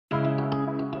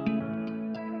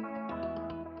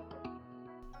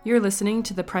You're listening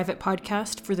to the private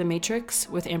podcast for The Matrix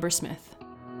with Amber Smith.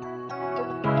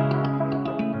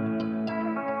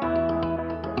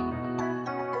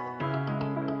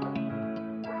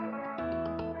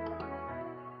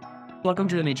 Welcome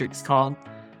to The Matrix call.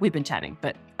 We've been chatting,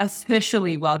 but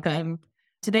officially welcome.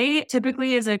 Today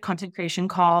typically is a content creation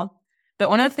call,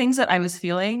 but one of the things that I was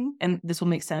feeling, and this will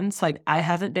make sense, like I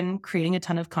haven't been creating a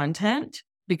ton of content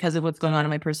because of what's going on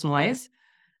in my personal life.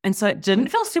 And so it didn't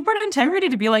feel super integrity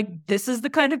to be like, this is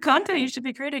the kind of content you should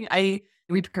be creating. I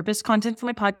repurposed content for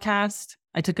my podcast.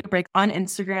 I took a break on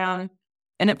Instagram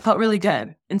and it felt really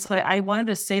good. And so I wanted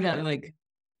to say that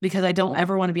because I don't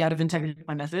ever want to be out of integrity with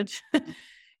my message.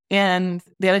 And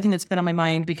the other thing that's been on my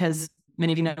mind, because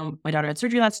many of you know my daughter had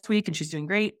surgery last week and she's doing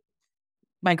great.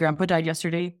 My grandpa died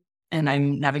yesterday and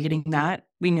I'm navigating that.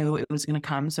 We knew it was going to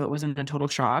come, so it wasn't a total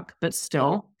shock, but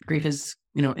still grief is,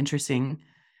 interesting.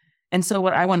 And so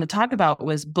what I wanted to talk about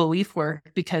was belief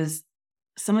work, because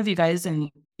some of you guys,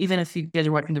 and even if you guys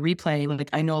are watching the replay,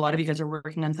 I know a lot of you guys are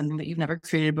working on something that you've never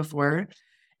created before,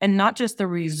 and not just the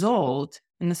result.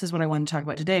 And this is what I want to talk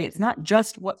about today. It's not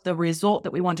just what the result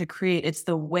that we want to create. It's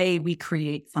the way we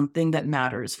create something that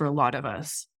matters for a lot of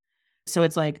us. So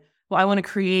it's like, well, I want to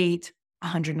create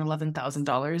 $111,000,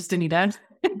 Danita,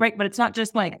 right? But it's not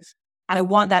just like, I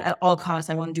want that at all costs.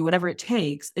 I want to do whatever it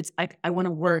takes. It's I want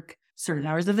to work certain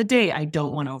hours of the day. I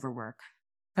don't want to overwork.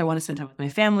 I want to spend time with my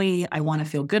family. I want to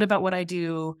feel good about what I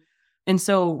do. And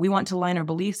so we want to line our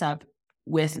beliefs up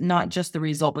with not just the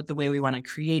result, but the way we want to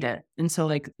create it. And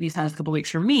so these past couple of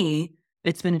weeks for me,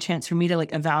 it's been a chance for me to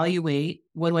evaluate,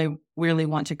 what do I really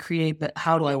want to create, but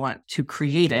how do I want to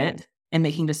create it, and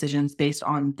making decisions based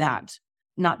on that,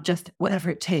 not just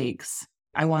whatever it takes.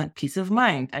 I want peace of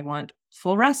mind. I want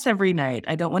full rest every night.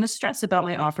 I don't want to stress about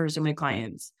my offers or my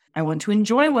clients. I want to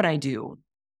enjoy what I do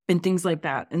and things like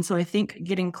that. And so I think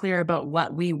getting clear about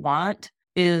what we want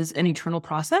is an eternal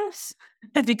process,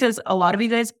 because a lot of you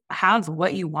guys have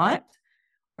what you want,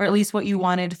 or at least what you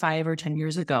wanted 5 or 10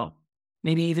 years ago,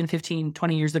 maybe even 15,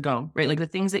 20 years ago, right? The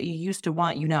things that you used to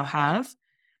want, you now have.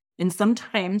 And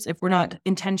sometimes if we're not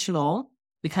intentional,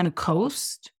 we kind of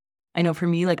coast. I know for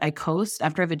me, I coast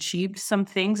after I've achieved some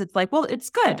things. It's like, well, it's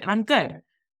good and I'm good.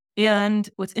 And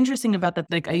what's interesting about that,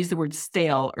 I used the word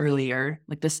stale earlier,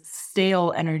 this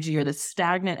stale energy or the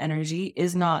stagnant energy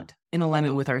is not in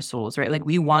alignment with our souls, right?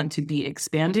 We want to be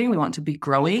expanding, we want to be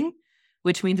growing,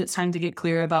 which means it's time to get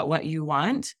clear about what you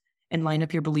want and line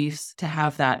up your beliefs to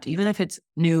have that, even if it's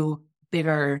new,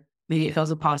 bigger, maybe it feels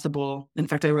impossible. In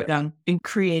fact, I wrote down in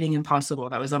creating impossible.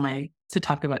 That was on my to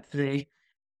talk about today,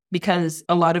 because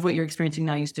a lot of what you're experiencing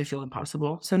now used to feel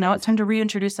impossible. So now it's time to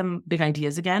reintroduce some big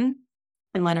ideas again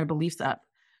and line our beliefs up.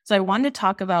 So I wanted to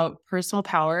talk about personal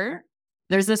power.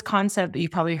 There's this concept that you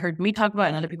probably heard me talk about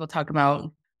and other people talk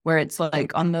about, where it's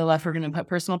on the left, we're going to put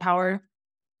personal power.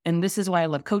 And this is why I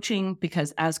love coaching,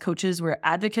 because as coaches, we're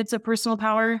advocates of personal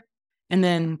power. And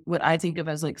then what I think of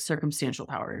as circumstantial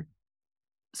power.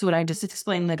 So what I just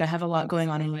explained, I have a lot going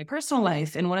on in my personal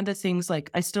life. And one of the things,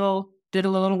 I still did a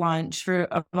little launch for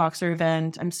a Voxer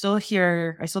event. I'm still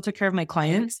here. I still took care of my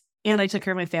clients and I took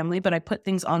care of my family, but I put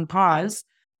things on pause.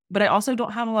 But I also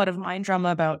don't have a lot of mind drama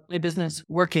about my business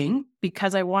working,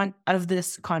 because I want out of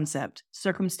this concept,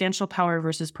 circumstantial power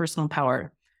versus personal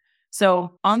power.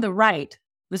 So on the right,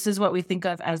 this is what we think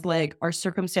of as our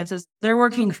circumstances. They're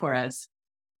working for us.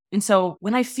 And so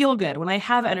when I feel good, when I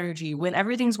have energy, when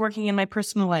everything's working in my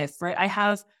personal life, right? I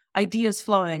have ideas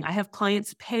flowing. I have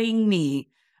clients paying me.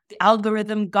 The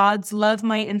algorithm gods love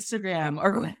my Instagram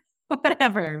or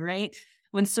whatever, right?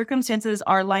 When circumstances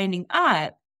are lining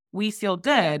up, we feel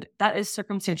good. That is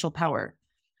circumstantial power.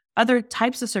 Other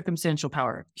types of circumstantial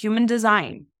power, human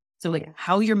design. So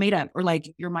how you're made up, or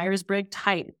your Myers-Briggs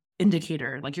type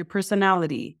indicator, your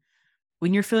personality.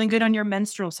 When you're feeling good on your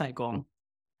menstrual cycle,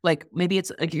 maybe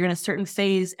it's you're in a certain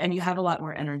phase and you have a lot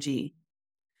more energy.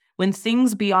 When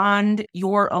things beyond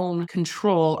your own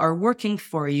control are working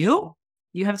for you,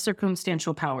 you have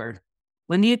circumstantial power.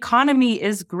 When the economy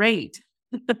is great,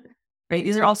 right?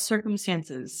 These are all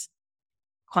circumstances.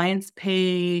 Clients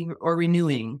paying or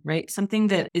renewing, right? Something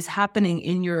that is happening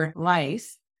in your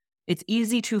life. It's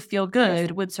easy to feel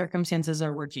good when circumstances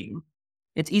are working.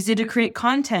 It's easy to create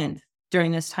content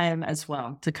during this time as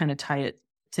well, to kind of tie it.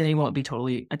 Today won't be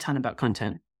totally a ton about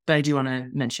content, but I do want to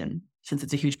mention, since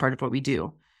it's a huge part of what we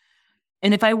do.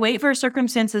 And if I wait for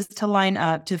circumstances to line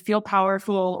up, to feel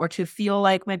powerful, or to feel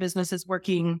like my business is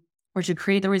working, or to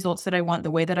create the results that I want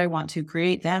the way that I want to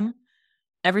create them,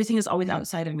 everything is always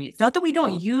outside of me. It's not that we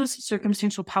don't use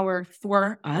circumstantial power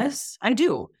for us. I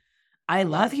do. I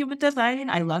love human design.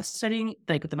 I love studying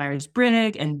the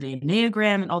Myers-Briggs and the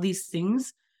Enneagram and all these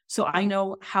things. So I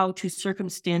know how to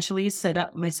circumstantially set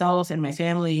up myself and my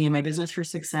family and my business for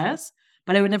success,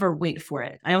 but I would never wait for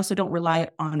it. I also don't rely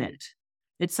on it.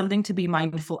 It's something to be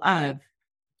mindful of.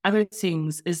 Other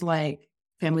things is like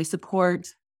family support.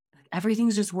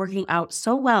 Everything's just working out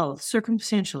so well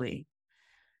circumstantially.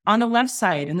 On the left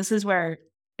side, and this is where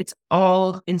it's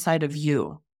all inside of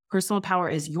you. Personal power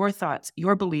is your thoughts,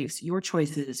 your beliefs, your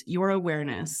choices, your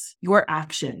awareness, your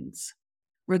actions,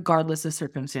 regardless of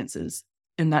circumstances.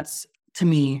 And that's, to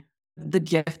me, the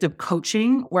gift of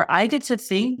coaching, where I get to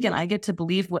think and I get to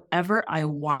believe whatever I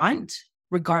want,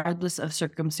 regardless of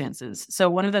circumstances. So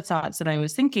one of the thoughts that I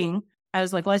was thinking, I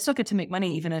was like, well, I still get to make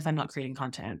money even if I'm not creating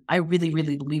content. I really,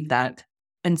 really believe that.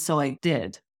 And so I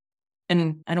did.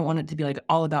 And I don't want it to be like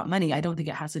all about money. I don't think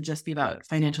it has to just be about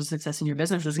financial success in your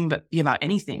business. It doesn't be about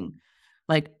anything.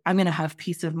 Like, I'm going to have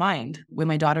peace of mind. When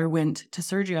my daughter went to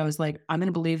surgery, I was like, I'm going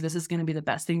to believe this is going to be the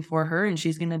best thing for her and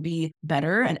she's going to be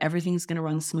better and everything's going to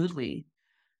run smoothly.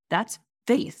 That's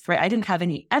faith, right? I didn't have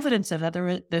any evidence of that.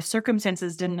 The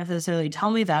circumstances didn't necessarily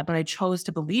tell me that, but I chose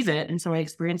to believe it. And so I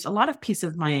experienced a lot of peace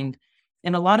of mind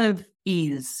and a lot of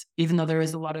ease, even though there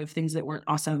was a lot of things that weren't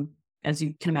awesome. As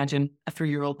you can imagine, a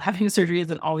 3-year-old having surgery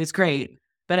isn't always great,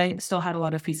 but I still had a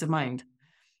lot of peace of mind.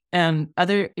 And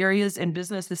other areas in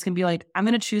business, this can be like, I'm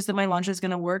going to choose that my launch is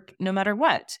going to work no matter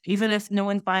what, even if no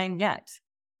one's buying yet.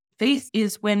 Faith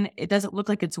is when it doesn't look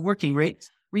like it's working, right?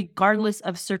 Regardless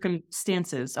of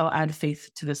circumstances. I'll add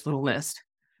faith to this little list.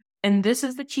 And this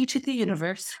is the key to the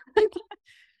universe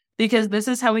because this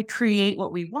is how we create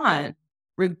what we want,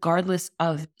 regardless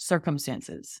of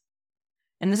circumstances.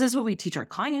 And this is what we teach our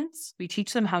clients. We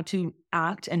teach them how to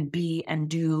act and be and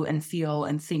do and feel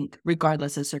and think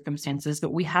regardless of circumstances.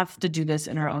 But we have to do this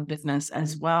in our own business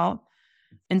as well.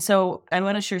 And so I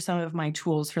want to share some of my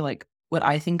tools for like what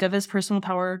I think of as personal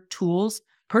power tools.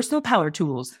 Personal power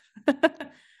tools.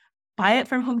 Buy it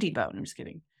from Home Depot. I'm just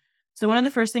kidding. So one of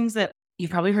the first things that you've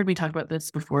probably heard me talk about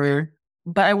this before,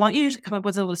 but I want you to come up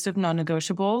with a list of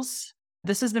non-negotiables.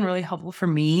 This has been really helpful for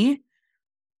me.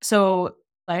 So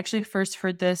I actually first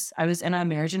heard this. I was in a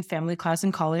marriage and family class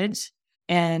in college,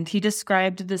 and he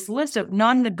described this list of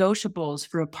non-negotiables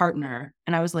for a partner.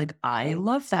 And I was like, I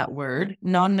love that word,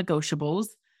 non-negotiables.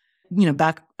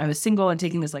 Back I was single and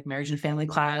taking this like marriage and family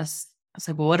class. I was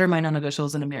like, well, what are my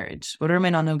non-negotiables in a marriage? What are my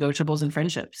non-negotiables in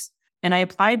friendships? And I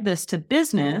applied this to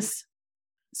business.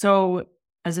 So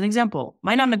as an example,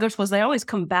 my non-negotiables, I always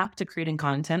come back to creating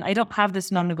content. I don't have this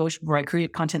non-negotiable where I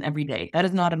create content every day. That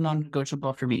is not a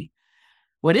non-negotiable for me.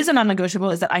 What is a non-negotiable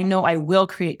is that I know I will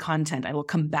create content. I will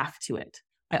come back to it.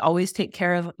 I always take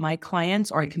care of my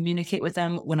clients or I communicate with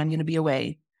them when I'm going to be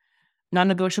away.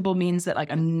 Non-negotiable means that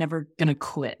like I'm never going to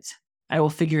quit. I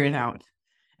will figure it out.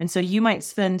 And so you might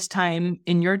spend time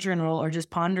in your journal or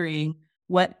just pondering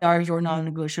what are your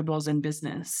non-negotiables in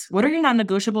business? What are your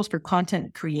non-negotiables for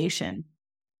content creation?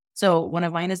 So one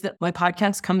of mine is that my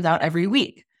podcast comes out every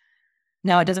week.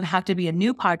 Now, it doesn't have to be a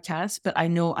new podcast, but I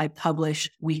know I publish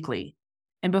weekly.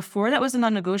 And before that was a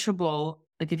non-negotiable,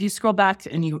 like if you scroll back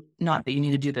and not that you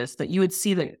need to do this, but you would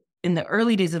see that in the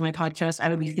early days of my podcast, I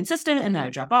would be consistent and then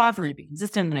I'd drop off, or I'd be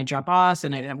consistent and I'd drop off,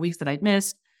 and I'd have weeks that I'd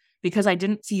miss because I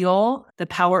didn't feel the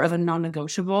power of a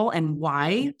non-negotiable and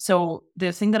why. So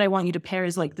the thing that I want you to pair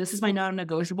is like, this is my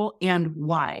non-negotiable and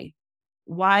why.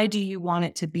 Why do you want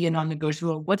it to be a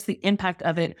non-negotiable? What's the impact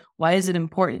of it? Why is it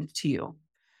important to you?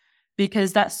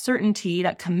 Because that certainty,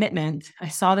 that commitment, I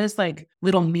saw this like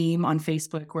little meme on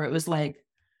Facebook where it was like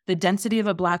the density of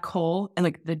a black hole and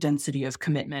like the density of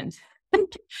commitment.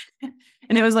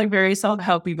 And it was like very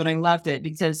self-helpy, but I loved it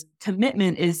because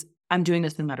commitment is I'm doing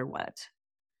this no matter what.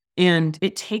 And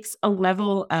it takes a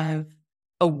level of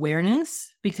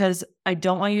awareness because I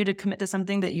don't want you to commit to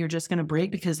something that you're just going to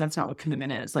break because that's not what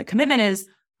commitment is. Like commitment is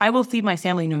I will feed my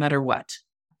family no matter what.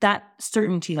 That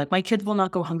certainty, like my kids will not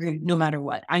go hungry no matter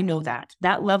what. I know that.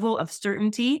 That level of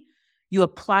certainty, you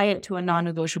apply it to a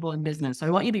non-negotiable in business. So I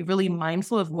want you to be really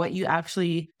mindful of what you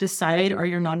actually decide are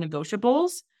your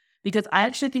non-negotiables, because I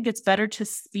actually think it's better to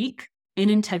speak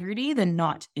in integrity than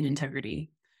not in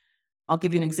integrity. I'll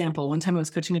give you an example. One time I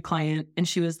was coaching a client and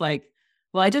she was like,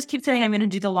 well, I just keep saying I'm going to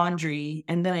do the laundry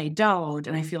and then I don't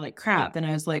and I feel like crap. And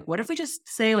I was like, what if we just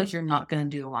say like you're not going to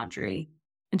do the laundry?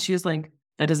 And she was like,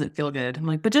 that doesn't feel good. I'm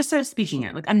like, but just start speaking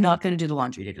it. Like, I'm not going to do the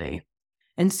laundry today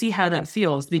and see how that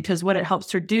feels, because what it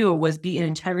helps her do was be in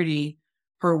integrity.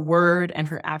 Her word and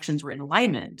her actions were in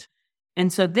alignment.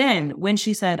 And so then when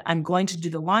she said, I'm going to do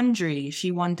the laundry,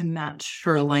 she wanted to match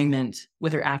her alignment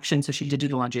with her action. So she did do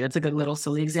the laundry. That's a good little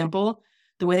silly example.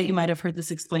 The way that you might have heard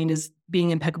this explained is being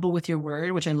impeccable with your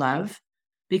word, which I love.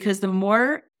 Because the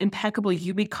more impeccable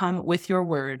you become with your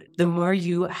word, the more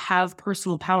you have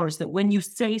personal powers that when you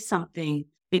say something,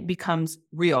 it becomes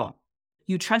real.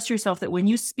 You trust yourself that when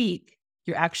you speak,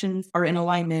 your actions are in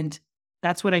alignment.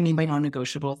 That's what I mean by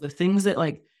non-negotiable. The things that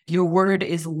like your word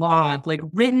is law, like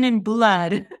written in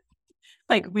blood.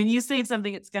 Like when you say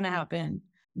something, it's going to happen.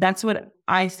 That's what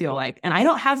I feel like. And I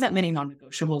don't have that many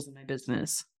non-negotiables in my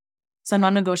business. Some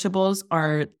non-negotiables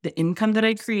are the income that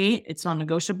I create. It's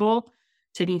non-negotiable.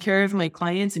 Taking care of my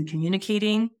clients and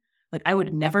communicating. Like I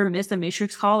would never miss a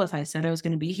Matrix call if I said I was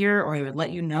going to be here, or I would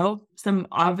let you know some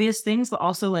obvious things, but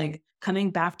also like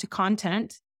coming back to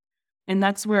content. And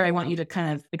that's where I want you to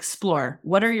kind of explore.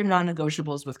 What are your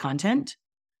non-negotiables with content?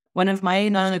 One of my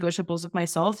non-negotiables with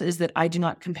myself is that I do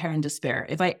not compare and despair.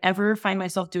 If I ever find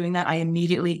myself doing that, I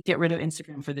immediately get rid of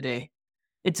Instagram for the day.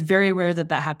 It's very rare that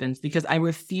that happens because I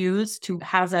refuse to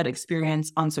have that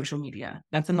experience on social media.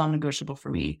 That's a non-negotiable for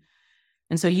me.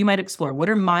 And so you might explore, what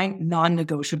are my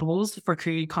non-negotiables for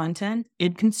creating content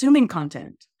and consuming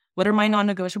content? What are my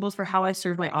non-negotiables for how I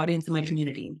serve my audience and my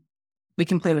community? We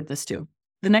can play with this too.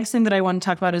 The next thing that I want to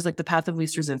talk about is like the path of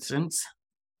least resistance,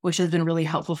 which has been really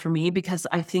helpful for me because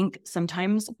I think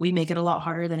sometimes we make it a lot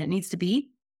harder than it needs to be.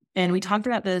 And we talked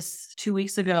about this 2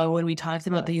 weeks ago when we talked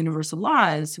about the universal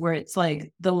laws, where it's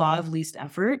like the law of least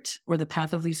effort or the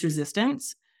path of least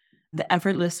resistance. The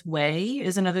effortless way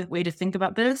is another way to think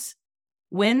about this.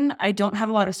 When I don't have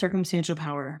a lot of circumstantial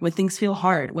power, when things feel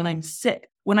hard, when I'm sick,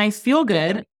 when I feel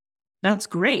good, that's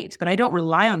great. But I don't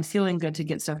rely on feeling good to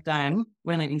get stuff done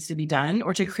when it needs to be done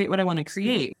or to create what I want to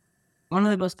create. One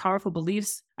of the most powerful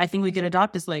beliefs I think we could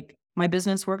adopt is like, my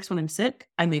business works when I'm sick.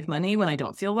 I make money when I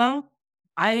don't feel well.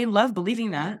 I love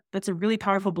believing that. That's a really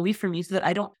powerful belief for me so that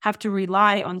I don't have to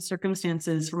rely on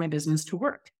circumstances for my business to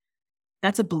work.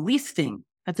 That's a belief thing.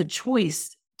 That's a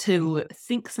choice to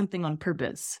think something on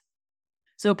purpose.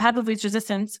 So path of least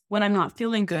resistance, when I'm not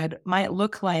feeling good, might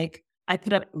look like I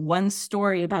put up one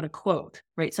story about a quote,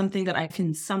 right? Something that I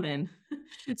can summon,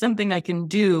 something I can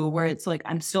do where it's like,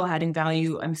 I'm still adding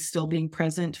value. I'm still being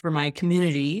present for my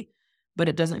community, but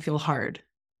it doesn't feel hard.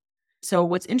 So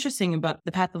what's interesting about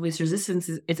the path of least resistance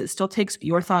is it still takes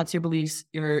your thoughts, your beliefs,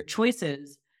 your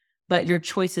choices, but your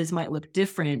choices might look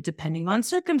different depending on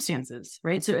circumstances,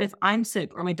 right? So if I'm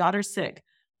sick or my daughter's sick,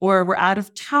 or we're out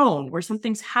of town, or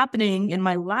something's happening in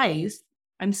my life,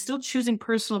 I'm still choosing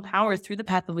personal power through the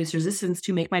path of least resistance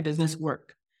to make my business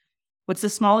work. What's the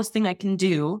smallest thing I can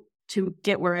do to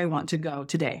get where I want to go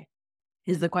today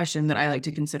is the question that I like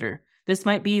to consider. This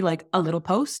might be like a little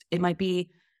post. It might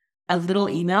be a little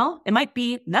email. It might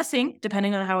be nothing,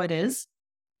 depending on how it is.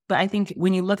 But I think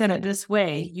when you look at it this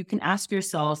way, you can ask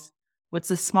yourself, what's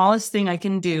the smallest thing I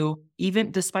can do,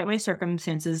 even despite my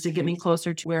circumstances, to get me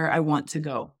closer to where I want to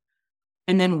go?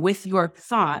 And then with your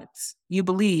thoughts, you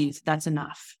believe that's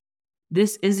enough.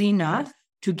 This is enough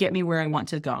to get me where I want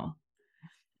to go.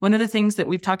 One of the things that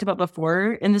we've talked about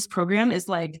before in this program is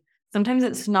like, sometimes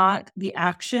it's not the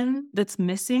action that's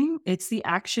missing. It's the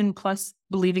action plus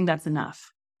believing that's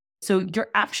enough. So your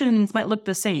actions might look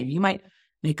the same. You might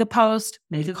make a post,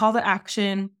 make a call to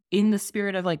action in the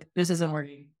spirit of like, this isn't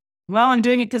working. Well, I'm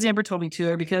doing it because Amber told me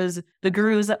to, or because the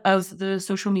gurus of the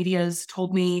social medias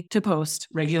told me to post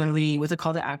regularly with a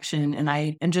call to action, and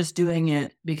I am just doing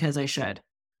it because I should.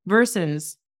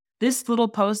 Versus this little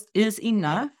post is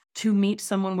enough to meet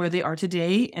someone where they are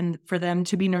today and for them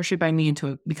to be nurtured by me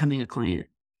into becoming a client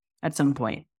at some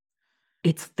point.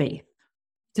 It's faith.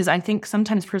 Because I think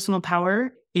sometimes personal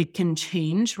power, it can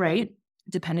change, right?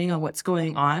 Depending on what's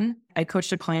going on. I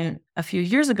coached a client a few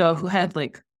years ago who had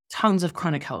like tons of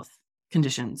chronic health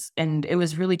conditions. And it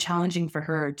was really challenging for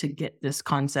her to get this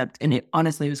concept. And it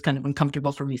honestly was kind of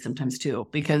uncomfortable for me sometimes too,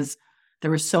 because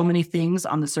there were so many things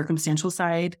on the circumstantial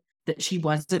side that she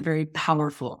wasn't very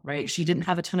powerful, right? She didn't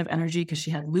have a ton of energy because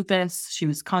she had lupus. She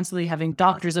was constantly having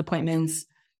doctor's appointments.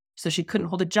 So she couldn't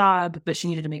hold a job, but she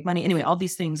needed to make money. Anyway, all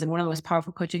these things. And one of the most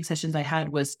powerful coaching sessions I had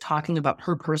was talking about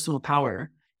her personal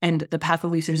power. And the path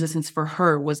of least resistance for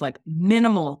her was like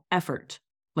minimal effort.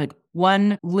 Like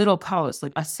one little post,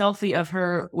 like a selfie of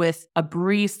her with a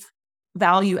brief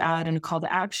value add and a call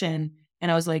to action.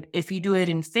 And I was like, if you do it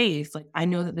in faith, like, I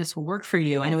know that this will work for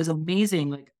you. And it was amazing.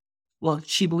 Like, well,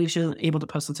 she believed she wasn't able to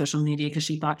post on social media because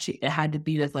she thought it had to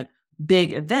be this like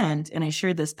big event. And I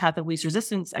shared this path of least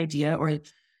resistance idea, or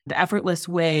the effortless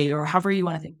way, or however you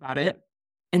want to think about it.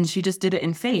 And she just did it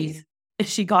in faith. And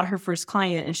she got her first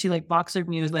client, and she like boxered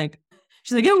me. Was like,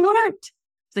 she's like, it worked.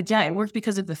 It's like, yeah, it worked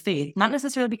because of the faith, not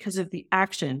necessarily because of the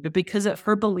action, but because of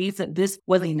her belief that this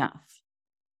was enough.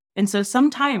 And so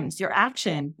sometimes your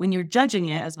action, when you're judging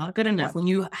it as not good enough, when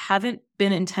you haven't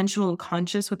been intentional and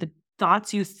conscious with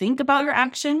thoughts you think about your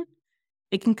action,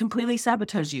 it can completely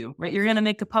sabotage you, right? You're going to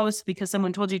make a post because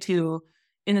someone told you to,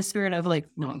 in the spirit of like,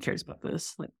 no one cares about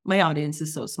this. Like, my audience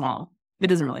is so small. It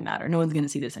doesn't really matter. No one's going to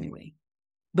see this anyway.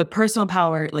 But personal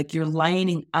power, like you're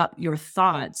lining up your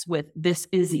thoughts with this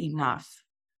is enough.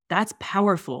 That's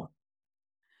powerful.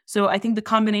 So I think the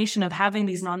combination of having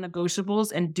these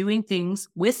non-negotiables and doing things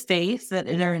with faith that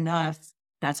are enough,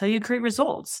 that's how you create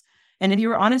results. And if you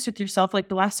were honest with yourself, like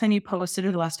the last time you posted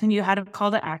or the last time you had a call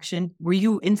to action, were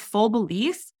you in full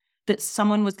belief that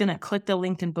someone was going to click the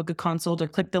link and book a consult or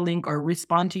click the link or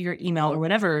respond to your email or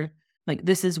whatever? Like,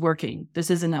 this is working.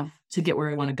 This is enough to get where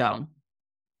I want to go.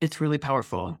 It's really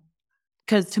powerful.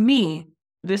 Because to me,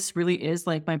 this really is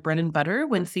like my bread and butter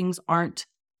when things aren't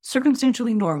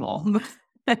circumstantially normal,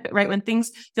 right? When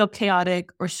things feel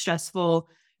chaotic or stressful,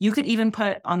 you could even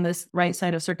put on this right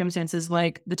side of circumstances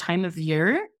like the time of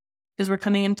year, because we're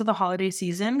coming into the holiday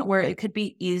season where it could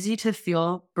be easy to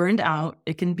feel burned out.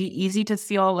 It can be easy to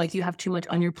feel like you have too much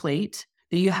on your plate,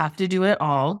 that you have to do it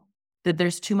all, that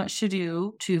there's too much to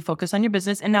do to focus on your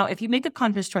business. And now if you make a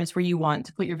conscious choice where you want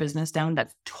to put your business down,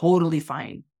 that's totally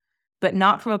fine. But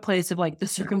not from a place of like, the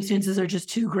circumstances are just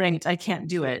too great, I can't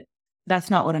do it.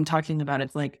 That's not what I'm talking about.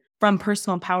 It's like from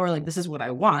personal power, like this is what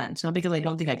I want, not because I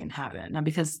don't think I can have it, not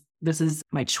because this is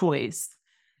my choice.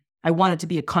 I want it to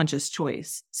be a conscious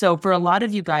choice. So for a lot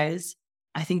of you guys,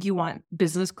 I think you want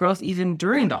business growth even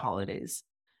during the holidays,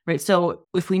 right? So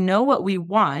if we know what we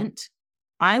want,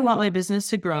 I want my business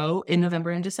to grow in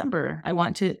November and December. I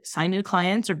want to sign new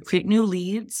clients or create new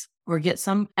leads or get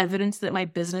some evidence that my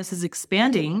business is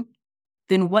expanding.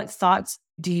 Then what thoughts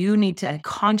do you need to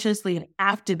consciously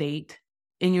activate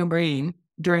in your brain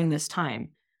during this time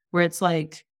where it's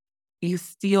like you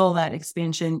feel that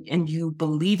expansion and you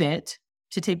believe it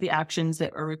to take the actions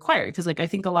that are required? Because like I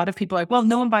think a lot of people are like, well,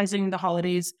 no one buys during the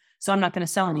holidays, so I'm not going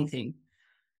to sell anything.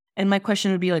 And my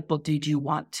question would be like, well, did you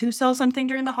want to sell something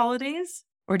during the holidays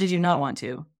or did you not want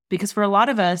to? Because for a lot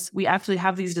of us, we actually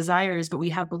have these desires, but we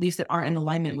have beliefs that aren't in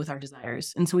alignment with our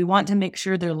desires. And so we want to make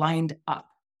sure they're lined up.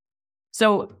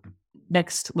 So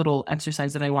next little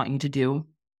exercise that I want you to do.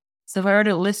 So if I were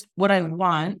to list what I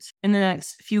want in the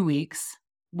next few weeks,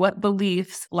 what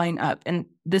beliefs line up? And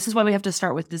this is why we have to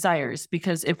start with desires,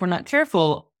 because if we're not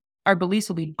careful, our beliefs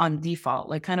will be on default,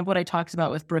 like kind of what I talked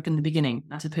about with Brooke in the beginning.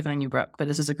 Not to pick on you, Brooke, but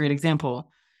this is a great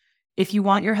example. If you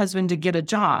want your husband to get a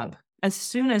job, as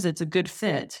soon as it's a good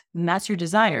fit, and that's your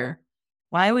desire,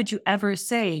 why would you ever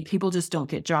say people just don't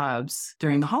get jobs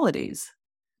during the holidays?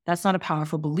 That's not a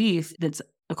powerful belief that's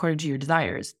according to your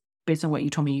desires based on what you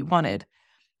told me you wanted.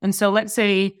 And so let's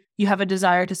say you have a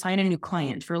desire to sign a new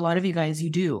client. For a lot of you guys, you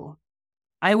do.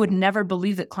 I would never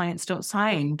believe that clients don't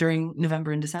sign during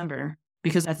November and December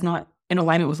because that's not in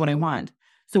alignment with what I want.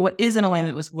 So what is in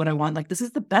alignment with what I want? Like, this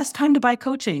is the best time to buy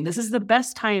coaching. This is the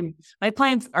best time. My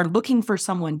clients are looking for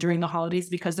someone during the holidays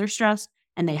because they're stressed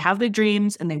and they have big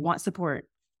dreams and they want support.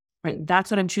 Right? That's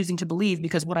what I'm choosing to believe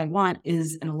because what I want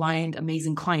is an aligned,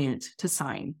 amazing client to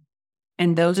sign.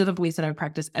 And those are the beliefs that I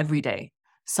practice every day.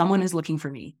 Someone is looking for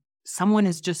me. Someone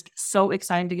is just so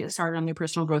excited to get started on their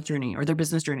personal growth journey or their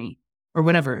business journey or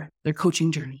whatever, their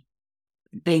coaching journey.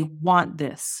 They want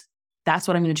this. That's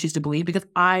what I'm going to choose to believe because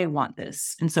I want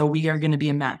this. And so we are going to be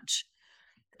a match.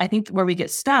 I think where we get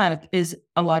stuck is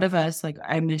a lot of us, like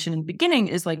I mentioned in the beginning,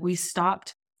 is like we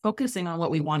stopped focusing on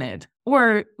what we wanted,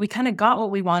 or we kind of got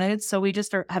what we wanted. So we just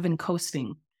start having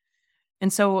coasting.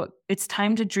 And so it's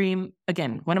time to dream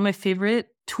again. One of my favorite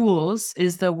tools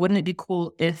is the wouldn't it be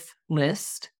cool if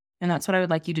list. And that's what I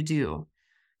would like you to do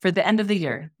for the end of the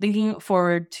year, thinking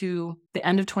forward to the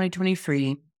end of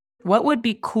 2023. What would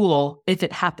be cool if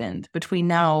it happened between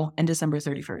now and December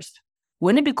 31st?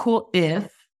 Wouldn't it be cool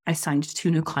if I signed 2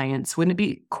 new clients? Wouldn't it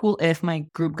be cool if my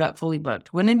group got fully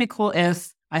booked? Wouldn't it be cool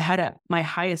if I had my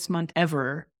highest month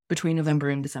ever between November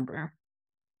and December?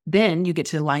 Then you get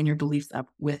to line your beliefs up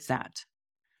with that.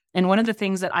 And one of the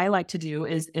things that I like to do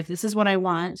is if this is what I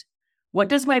want, what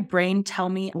does my brain tell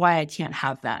me why I can't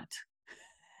have that?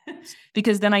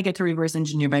 Because then I get to reverse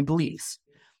engineer my beliefs.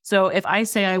 So if I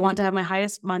say I want to have my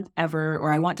highest month ever,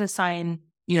 or I want to sign,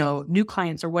 new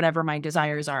clients or whatever my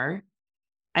desires are,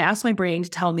 I ask my brain to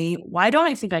tell me, why don't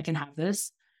I think I can have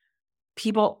this?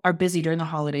 People are busy during the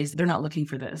holidays. They're not looking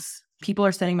for this. People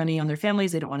are spending money on their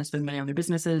families. They don't want to spend money on their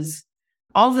businesses,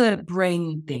 all the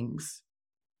brain things.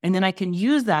 And then I can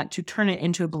use that to turn it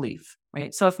into a belief,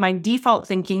 right? So if my default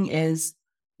thinking is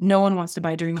no one wants to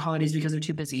buy during the holidays because they're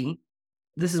too busy,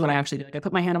 this is what I actually do. Like I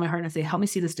put my hand on my heart and I say, help me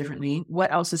see this differently.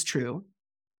 What else is true?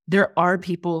 There are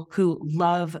people who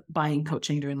love buying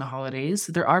coaching during the holidays.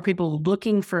 There are people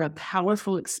looking for a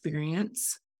powerful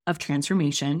experience of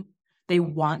transformation. they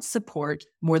want support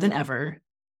more than ever.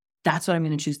 That's what I'm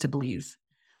going to choose to believe.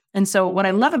 And so what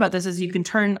I love about this is you can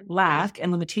turn lack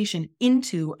and limitation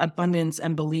into abundance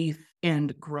and belief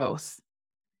and growth.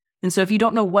 And so if you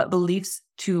don't know what beliefs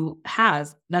to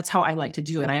have, that's how I like to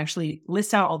do it. I actually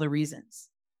list out all the reasons.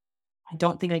 I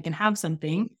don't think I can have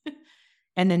something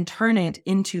and then turn it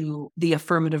into the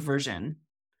affirmative version.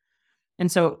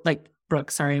 And so like,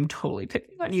 Brooke, sorry, I'm totally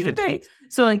picking on you today.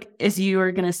 So like, as you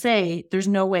are going to say, there's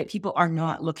no way people are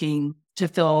not looking to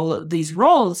fill these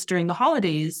roles during the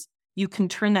holidays. You can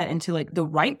turn that into like the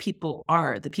right people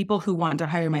are. The people who want to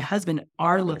hire my husband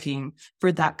are looking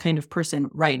for that kind of person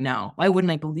right now. Why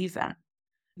wouldn't I believe that?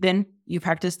 Then you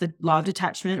practice the law of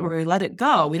detachment where we let it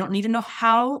go. We don't need to know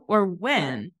how or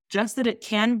when, just that it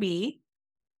can be,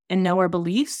 and know our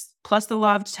beliefs, plus the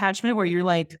law of detachment where you're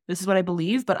like, this is what I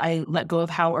believe, but I let go of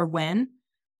how or when.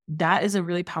 That is a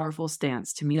really powerful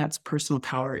stance. To me, that's personal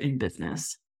power in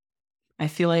business. I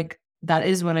feel like that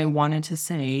is what I wanted to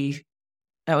say.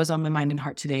 That was on my mind and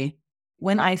heart today.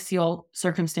 When I feel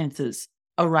circumstances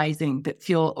arising that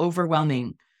feel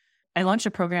overwhelming, I launched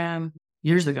a program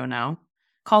years ago now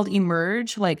called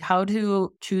Emerge, like how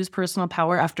to choose personal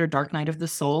power after a dark night of the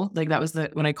soul. Like that was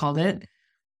what I called it.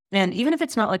 And even if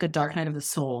it's not like a dark night of the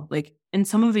soul, like in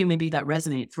some of you, maybe that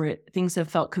resonates where things have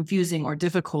felt confusing or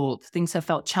difficult, things have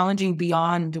felt challenging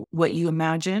beyond what you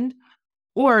imagined.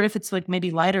 Or if it's like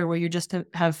maybe lighter where you just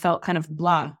have felt kind of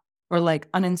blah or like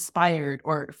uninspired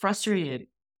or frustrated,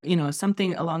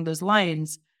 something along those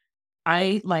lines.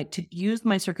 I like to use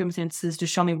my circumstances to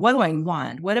show me, what do I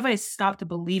want? What have I stopped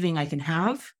believing I can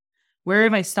have? Where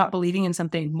have I stopped believing in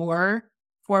something more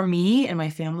for me and my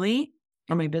family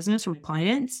or my business or my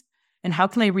clients? And how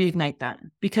can I reignite that?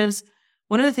 Because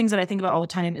one of the things that I think about all the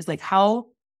time is like how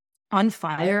on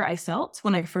fire I felt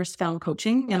when I first found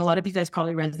coaching. And a lot of you guys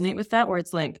probably resonate with that, where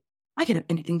it's like, I can have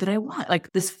anything that I want.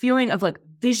 Like this feeling of like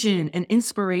vision and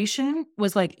inspiration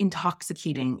was like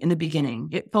intoxicating in the beginning.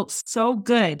 It felt so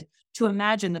good to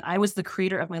imagine that I was the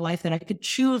creator of my life, that I could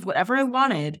choose whatever I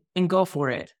wanted and go for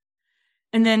it.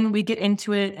 And then we get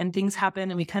into it and things happen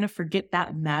and we kind of forget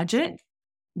that magic.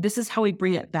 This is how we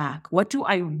bring it back. What do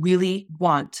I really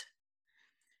want?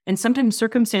 And sometimes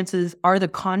circumstances are the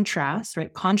contrast,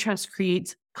 right? Contrast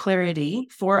creates clarity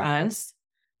for us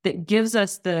that gives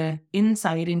us the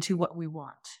insight into what we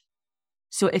want.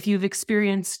 So if you've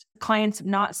experienced clients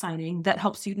not signing, that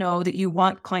helps you know that you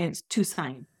want clients to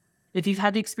sign. If you've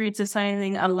had the experience of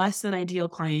signing a less than ideal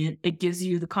client, it gives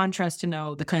you the contrast to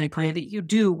know the kind of client that you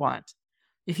do want.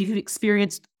 If you've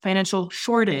experienced financial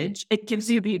shortage, it gives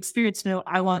you the experience to know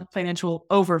I want financial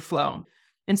overflow.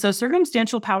 And so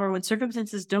circumstantial power, when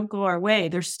circumstances don't go our way,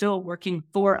 they're still working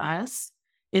for us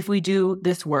if we do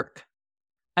this work.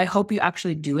 I hope you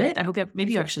actually do it. I hope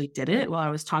maybe you actually did it while I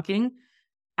was talking.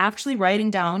 Actually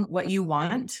writing down what you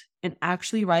want and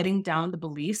actually writing down the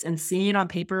beliefs and seeing it on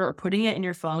paper or putting it in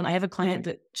your phone. I have a client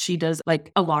that she does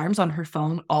like alarms on her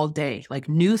phone all day, like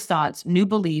new thoughts, new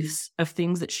beliefs of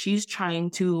things that she's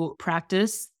trying to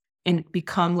practice and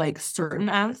become like certain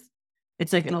of.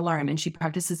 It's like an alarm, and she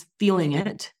practices feeling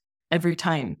it every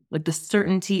time, like the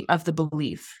certainty of the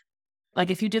belief. Like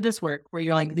if you did this work where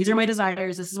you're like, these are my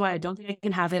desires, this is why I don't think I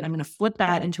can have it, I'm going to flip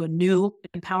that into a new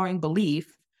empowering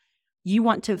belief. You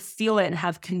want to feel it and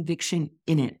have conviction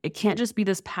in it. It can't just be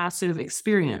this passive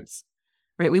experience,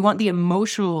 right? We want the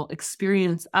emotional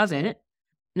experience of it.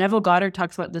 Neville Goddard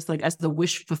talks about this like as the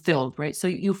wish fulfilled, right? So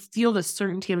you feel the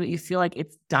certainty of it. You feel like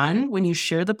it's done when you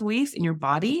share the belief in your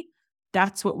body.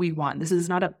 That's what we want. This is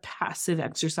not a passive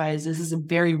exercise. This is a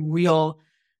very real,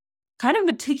 kind of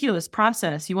meticulous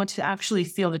process. You want to actually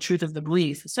feel the truth of the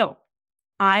belief. So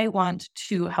I want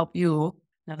to help you,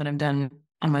 now that I'm done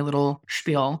on my little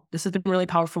spiel. This has been really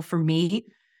powerful for me.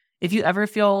 If you ever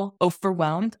feel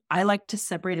overwhelmed, I like to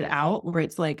separate it out where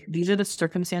it's like, these are the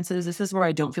circumstances. This is where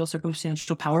I don't feel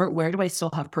circumstantial power. Where do I still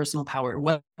have personal power?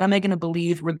 What am I going to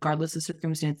believe regardless of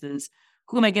circumstances?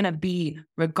 Who am I going to be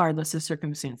regardless of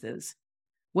circumstances?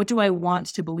 What do I want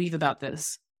to believe about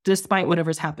this despite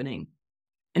whatever's happening?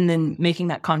 And then making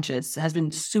that conscious has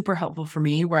been super helpful for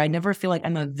me, where I never feel like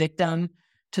I'm a victim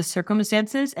to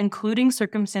circumstances, including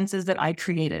circumstances that I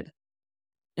created.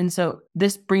 And so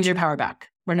this brings your power back.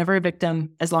 We're never a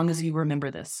victim as long as you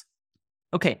remember this.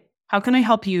 Okay, how can I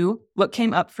help you? What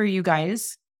came up for you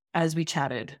guys as we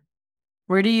chatted?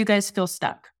 Where do you guys feel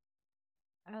stuck?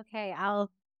 Okay,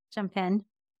 I'll jump in.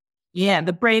 Yeah,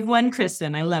 the brave one,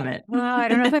 Kristen. I love it. Well, I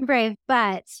don't know if I'm brave,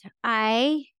 but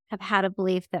I have had a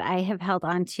belief that I have held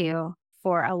on to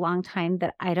for a long time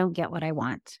that I don't get what I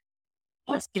want.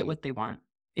 Let's get what they want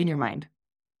in your mind.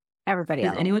 Everybody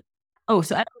Does else. anyone? Oh,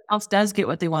 so everyone else does get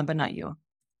what they want, but not you.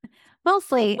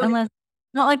 Mostly, Like, unless,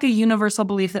 not like a universal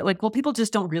belief that like, well, people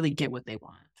just don't really get what they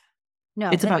want. no,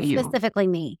 It's that's about you. specifically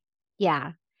me.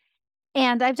 Yeah.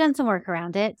 And I've done some work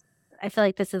around it. I feel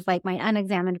like this is like my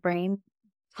unexamined brain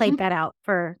played that out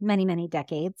for many, many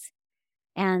decades.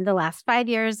 And the last 5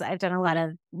 years, I've done a lot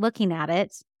of looking at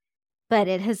it, but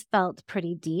it has felt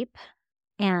pretty deep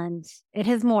and it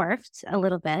has morphed a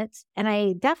little bit. And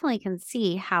I definitely can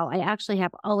see how I actually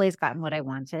have always gotten what I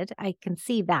wanted. I can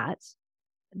see that.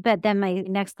 But then my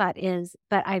next thought is,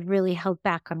 but I really held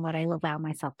back on what I allow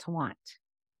myself to want.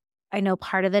 I know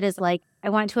part of it is like, I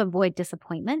want to avoid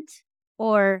disappointment,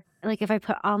 or like if I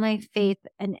put all my faith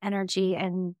and energy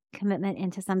and commitment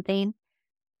into something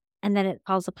and then it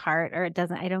falls apart or it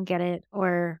doesn't, I don't get it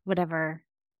or whatever.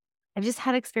 I've just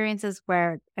had experiences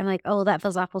where I'm like, oh, that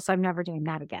feels awful. So I'm never doing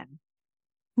that again.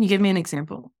 Can you give me an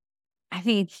example? I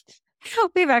mean,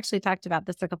 we've actually talked about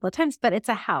this a couple of times, but it's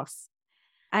a house.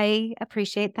 I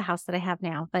appreciate the house that I have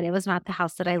now, but it was not the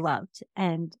house that I loved.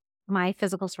 And my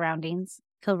physical surroundings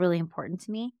feel really important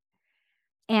to me.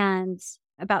 And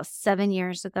about 7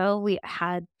 years ago, we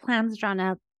had plans drawn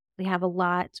up. We have a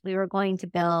lot we were going to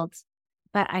build,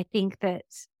 but I think that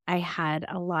I had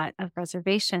a lot of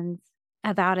reservations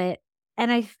about it.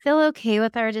 And I feel okay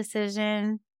with our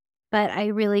decision, but I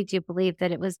really do believe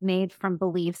that it was made from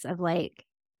beliefs of like,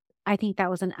 I think that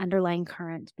was an underlying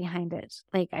current behind it.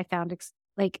 Like I found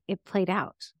like it played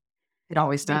out. It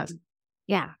always does.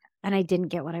 Yeah. And I didn't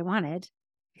get what I wanted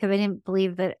because I didn't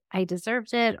believe that I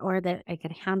deserved it or that I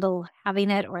could handle having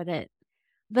it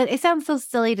but it sounds so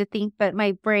silly to think, but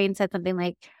my brain said something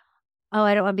like, oh,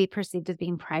 I don't want to be perceived as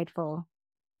being prideful.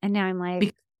 And now I'm like,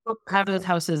 Because people who have those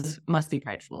houses must be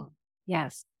prideful.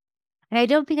 yes. And I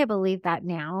don't think I believe that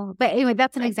now. But anyway,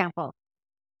 that's an example.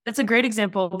 That's a great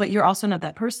example, but you're also not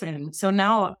that person. So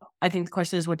now I think the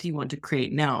question is, what do you want to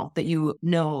create now that you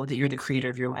know that you're the creator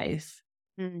of your life?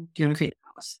 Mm. Do you want to create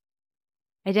a house?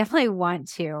 I definitely want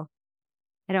to.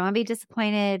 I don't want to be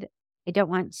disappointed. I don't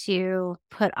want to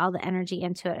put all the energy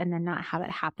into it and then not have it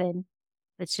happen,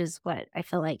 which is what I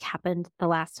feel like happened the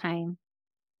last time.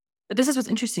 But this is what's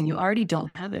interesting. You already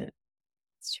don't have it.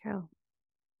 It's true.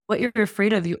 What you're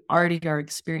afraid of, you already are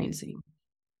experiencing.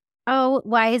 Oh,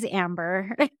 wise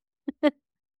Amber.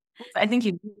 I think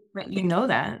you know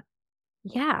that.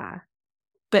 Yeah.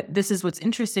 But this is what's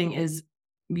interesting is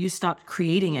you stopped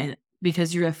creating it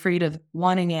because you're afraid of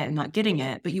wanting it and not getting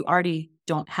it, but you already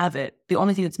don't have it. The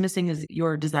only thing that's missing is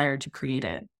your desire to create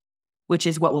it, which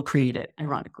is what will create it,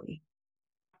 ironically.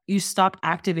 You stop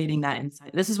activating that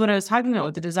inside. This is what I was talking about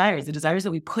with the desires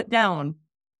that we put down.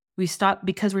 We stop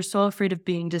because we're so afraid of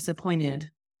being disappointed.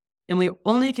 And we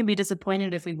only can be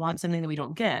disappointed if we want something that we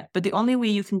don't get. But the only way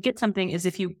you can get something is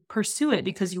if you pursue it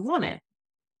because you want it.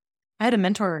 I had a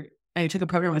mentor, I took a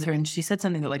program with her, and she said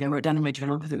something that like I wrote down in my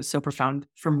journal because it was so profound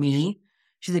for me.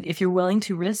 She's like, if you're willing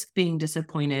to risk being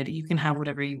disappointed, you can have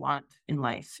whatever you want in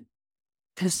life.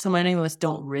 Because so many of us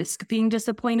don't risk being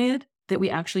disappointed that we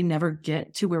actually never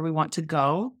get to where we want to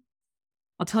go.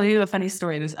 I'll tell you a funny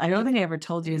story. I don't think I ever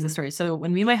told you this story. So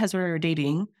when me and my husband were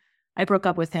dating, I broke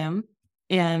up with him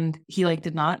and he like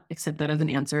did not accept that as an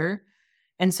answer.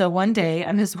 And so one day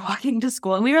I'm just walking to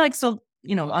school and we were like still,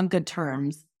 on good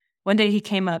terms. One day he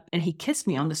came up and he kissed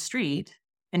me on the street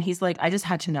and he's like, I just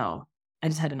had to know. I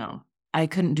just had to know. I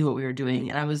couldn't do what we were doing.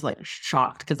 And I was like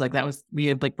shocked because like we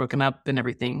had like broken up and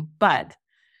everything. But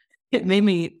it made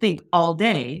me think all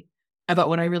day about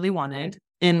what I really wanted.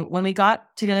 And when we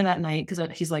got together that night, because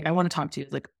he's like, I want to talk to you. I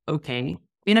was like, okay.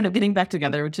 We ended up getting back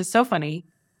together, which is so funny.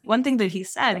 One thing that he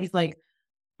said, he's like,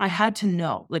 I had to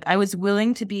know. Like I was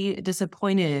willing to be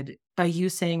disappointed by you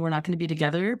saying we're not going to be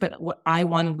together, but what I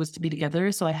wanted was to be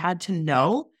together. So I had to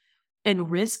know and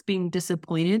risk being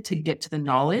disappointed to get to the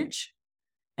knowledge.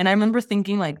 And I remember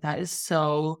thinking like, that is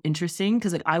so interesting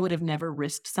because like I would have never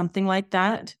risked something like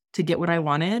that to get what I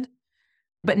wanted.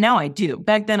 But now I do.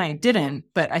 Back then I didn't.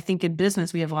 But I think in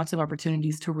business, we have lots of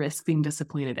opportunities to risk being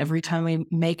disappointed. Every time we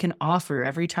make an offer,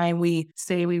 every time we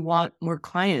say we want more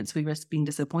clients, we risk being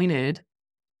disappointed.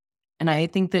 And I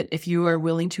think that if you are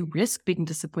willing to risk being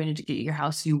disappointed to get your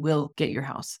house, you will get your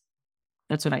house.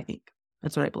 That's what I think.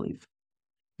 That's what I believe.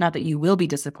 Not that you will be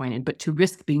disappointed, but to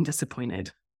risk being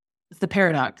disappointed. It's the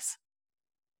paradox.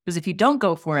 Because if you don't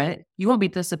go for it, you won't be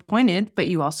disappointed, but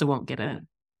you also won't get it.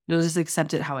 You'll just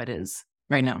accept it how it is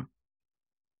right now.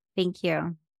 Thank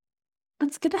you.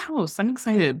 Let's get a house. I'm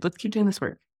excited. Let's keep doing this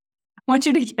work. I want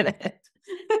you to get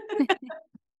it.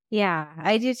 Yeah,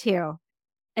 I do too.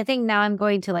 I think now I'm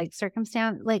going to like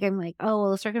I'm like, oh,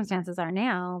 well, the circumstances are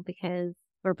now because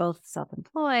we're both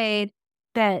self-employed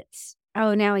that,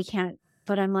 oh, now we can't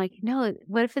But I'm like, no,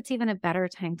 what if it's even a better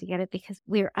time to get it? Because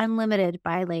we're unlimited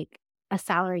by like a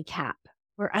salary cap.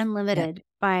 We're unlimited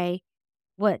by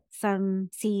what some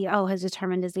CEO has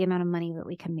determined is the amount of money that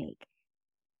we can make.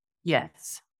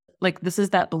 Yes. Like this is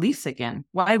that beliefs again.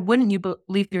 Why wouldn't you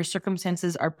believe your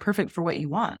circumstances are perfect for what you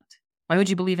want? Why would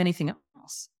you believe anything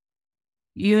else?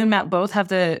 You and Matt both have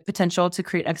the potential to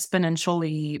create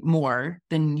exponentially more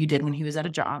than you did when he was at a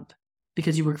job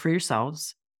because you work for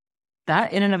yourselves.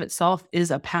 That in and of itself is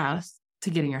a path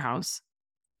to getting your house.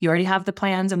 You already have the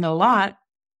plans and the lot.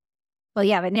 Well,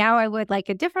 yeah, but now I would like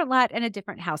a different lot and a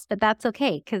different house, but that's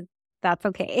okay because that's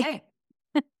okay.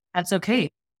 Hey, that's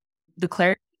okay. The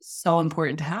clarity is so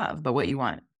important to have about what you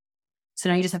want. So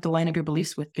now you just have to line up your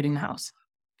beliefs with getting the house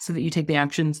so that you take the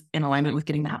actions in alignment with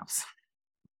getting the house.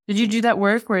 Did you do that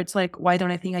work where it's like, why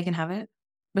don't I think I can have it?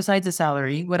 Besides the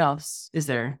salary, what else is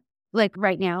there? Like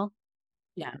right now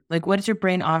Yeah. Like what is your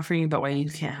brain offering you about why you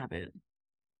can't have it?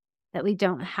 that we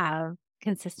don't have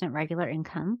consistent regular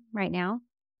income right now.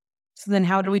 So then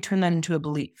how do we turn that into a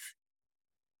belief?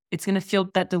 It's going to feel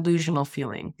that delusional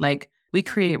feeling. Like we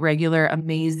create regular,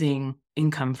 amazing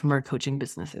income from our coaching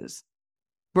businesses.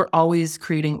 We're always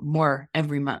creating more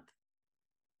every month.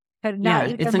 But not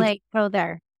even like go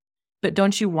there. But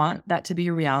don't you want that to be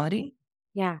your reality?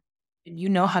 Yeah. And you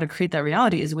know how to create that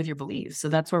reality is with your beliefs. So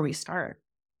that's where we start.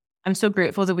 I'm so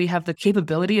grateful that we have the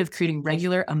capability of creating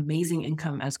regular, amazing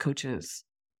income as coaches.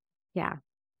 Yeah.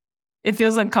 It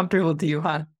feels uncomfortable to you,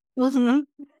 huh? Mm-hmm.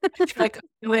 Like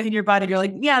in your body, you're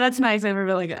like, yeah, that's nice. I'm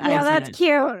really good. Yeah, that's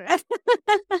cute.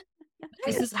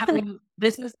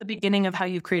 This is the beginning of how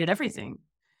you've created everything.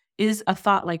 Is a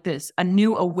thought like this, a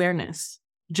new awareness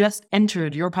just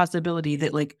entered your possibility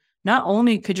that like, not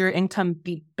only could your income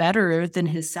be better than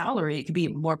his salary, it could be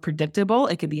more predictable.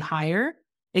 It could be higher.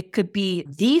 It could be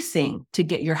the thing to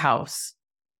get your house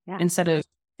instead of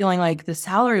feeling like the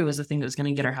salary was the thing that was going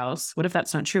to get our house. What if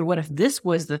that's not true? What if this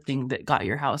was the thing that got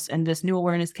your house? And this new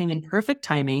awareness came in perfect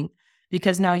timing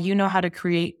because now you know how to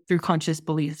create through conscious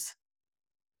beliefs.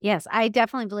 Yes, I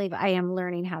definitely believe I am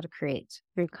learning how to create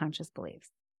through conscious beliefs.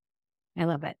 I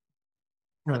love it.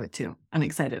 I love it too. I'm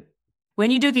excited.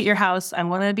 When you do get your house, I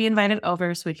want to be invited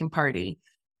over so we can party.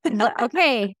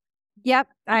 Okay. Yep,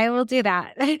 I will do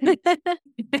that.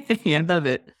 Yeah, I love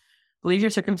it. Believe your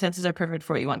circumstances are perfect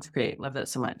for what you want to create. Love that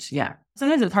so much. Yeah.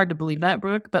 Sometimes it's hard to believe that,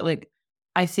 Brooke, but like,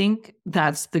 I think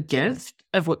that's the gift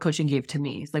of what coaching gave to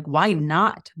me. It's like, why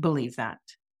not believe that?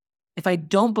 If I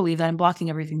don't believe that, I'm blocking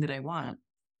everything that I want.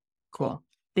 Cool.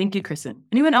 Thank you, Kristen.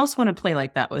 Anyone else want to play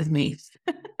like that with me?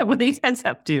 What do you guys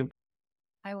have to?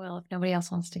 I will if nobody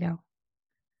else wants to go.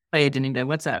 Hey, Danita,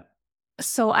 what's up?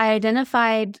 So I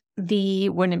identified the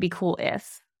wouldn't it be cool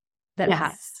if that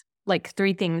has like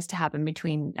 3 things to happen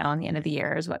between now and the end of the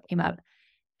year is what came up.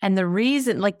 And the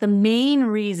reason, like the main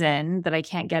reason that I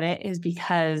can't get it is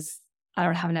because I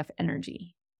don't have enough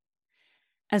energy.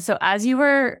 And so as you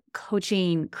were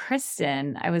coaching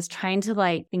Kristen, I was trying to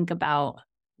like think about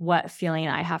what feeling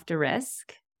I have to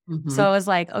risk. Mm-hmm. So I was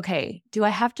like, okay, do I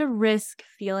have to risk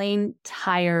feeling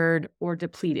tired or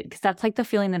depleted? Because that's like the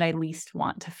feeling that I least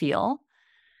want to feel.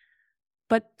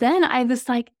 But then I was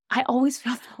like, I always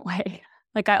feel that way.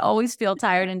 Like I always feel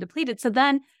tired and depleted. So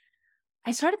then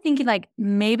I started thinking like,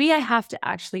 maybe I have to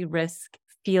actually risk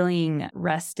feeling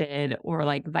rested or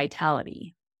like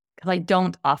vitality because I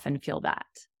don't often feel that.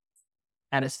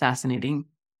 That is fascinating.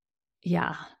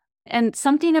 Yeah. And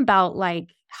something about like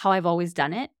how I've always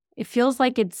done it. It feels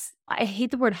like I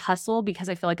hate the word hustle because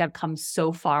I feel like I've come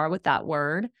so far with that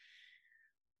word.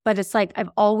 But it's like I've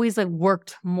always like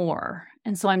worked more.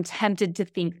 And so I'm tempted to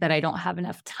think that I don't have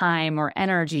enough time or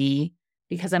energy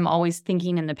because I'm always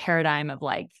thinking in the paradigm of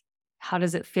like, how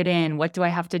does it fit in? What do I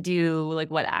have to do?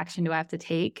 Like, what action do I have to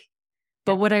take?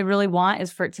 But what I really want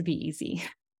is for it to be easy.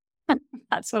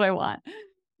 That's what I want.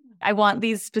 I want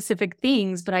these specific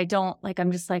things, but I don't like,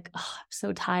 I'm just like, oh, I'm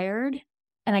so tired.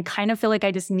 And I kind of feel like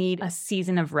I just need a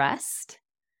season of rest.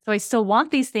 So I still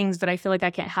want these things, but I feel like I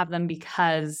can't have them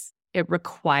because it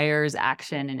requires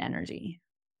action and energy.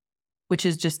 Which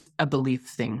is just a belief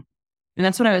thing. And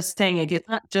that's what I was saying. It's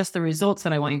not just the results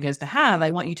that I want you guys to have.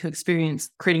 I want you to experience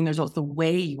creating the results the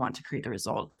way you want to create the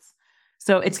results.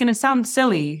 So it's going to sound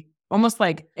silly, almost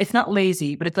like it's not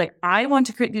lazy, but it's like, I want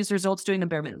to create these results doing the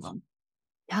bare minimum.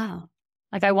 Yeah.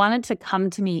 Like I want it to come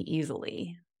to me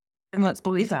easily. And let's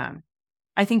believe that.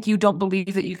 I think you don't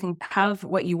believe that you can have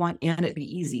what you want and it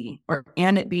be easy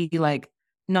and it be like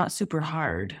not super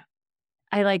hard.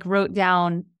 I like wrote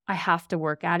down, I have to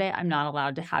work at it. I'm not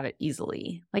allowed to have it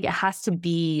easily. Like it has to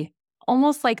be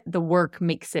almost like the work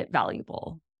makes it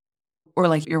valuable. Or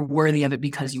like you're worthy of it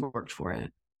because you worked for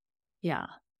it. Yeah.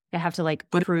 I have to like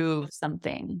But- prove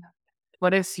something.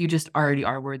 What if you just already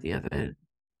are worthy of it?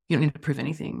 You don't need to prove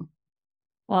anything.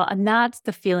 Well, and that's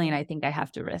the feeling I think I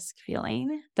have to risk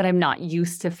feeling that I'm not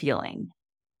used to feeling.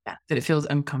 Yeah. That it feels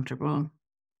uncomfortable.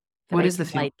 That What I is the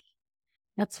can, feeling? like,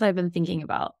 that's what I've been thinking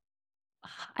about.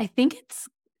 I think it's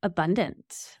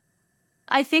abundant.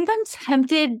 I think I'm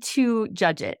tempted to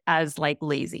judge it as like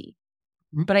lazy,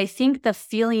 Mhm. but I think the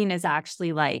feeling is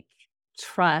actually like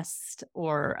trust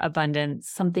or abundance,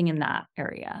 something in that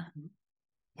area.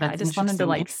 Yeah, I That's just wanted to interesting.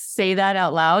 like say that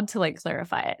out loud to like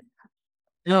clarify it.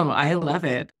 No, I love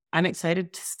it. I'm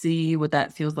excited to see what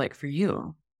that feels like for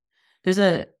you. There's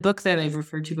a book that I've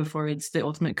referred to before. It's The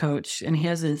Ultimate Coach. And he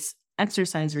has this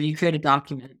exercise where you create a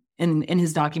document. And in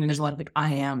his document, there's a lot of like,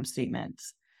 I am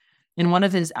statements. And one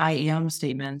of his I am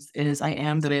statements is, I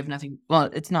am that I have nothing. Well,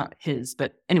 it's not his,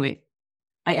 but anyway,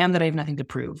 I am that I have nothing to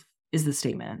prove is the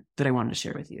statement that I wanted to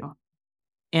share with you.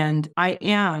 And I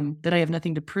am that I have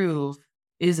nothing to prove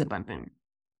is abundant.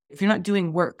 If you're not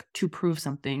doing work to prove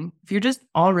something, if you're just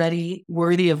already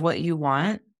worthy of what you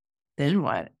want, then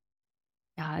what?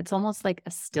 Yeah, it's almost like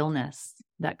a stillness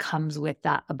that comes with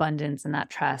that abundance and that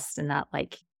trust and that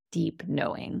like deep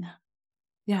knowing.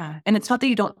 Yeah. And it's not that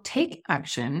you don't take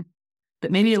action,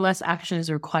 but maybe less action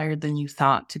is required than you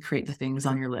thought to create the things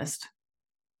on your list.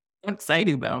 I'm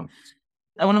excited about.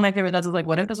 One of my favorite thoughts is like,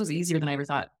 what if this was easier than I ever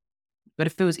thought? What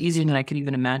if it was easier than I could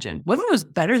even imagine? What if it was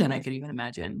better than I could even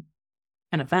imagine?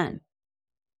 Kind of fun.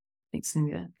 Thanks,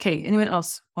 Cynthia. Okay, anyone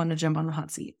else want to jump on the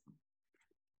hot seat?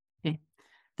 Okay,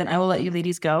 then I will let you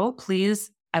ladies go.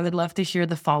 Please, I would love to hear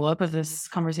the follow-up of this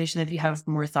conversation. If you have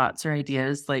more thoughts or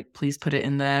ideas, like please put it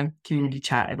in the community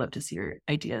chat. I'd love to see your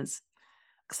ideas.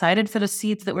 Excited for the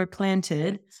seeds that were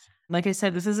planted. Like I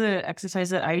said, this is an exercise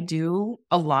that I do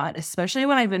a lot, especially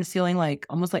when I've been feeling like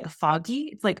almost like foggy.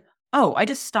 It's like, oh, I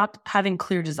just stopped having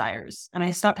clear desires and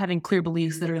I stopped having clear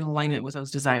beliefs that are in alignment with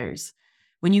those desires.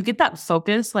 When you get that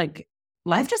focus, like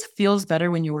life just feels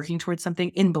better when you're working towards something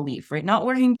in belief, right? Not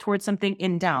working towards something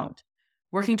in doubt.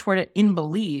 Working toward it in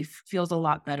belief feels a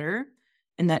lot better.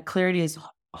 And that clarity is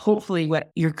hopefully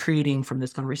what you're creating from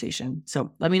this conversation.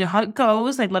 So let me know how it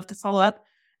goes. I'd love to follow up.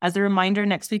 As a reminder,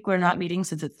 next week we're not meeting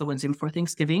since it's the Wednesday before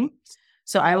Thanksgiving.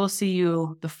 So I will see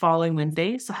you the following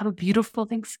Wednesday. So have a beautiful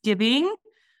Thanksgiving,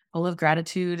 full of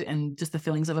gratitude and just the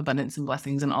feelings of abundance and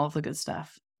blessings and all of the good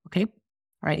stuff. Okay? All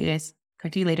right, you guys.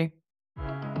 Talk to you later.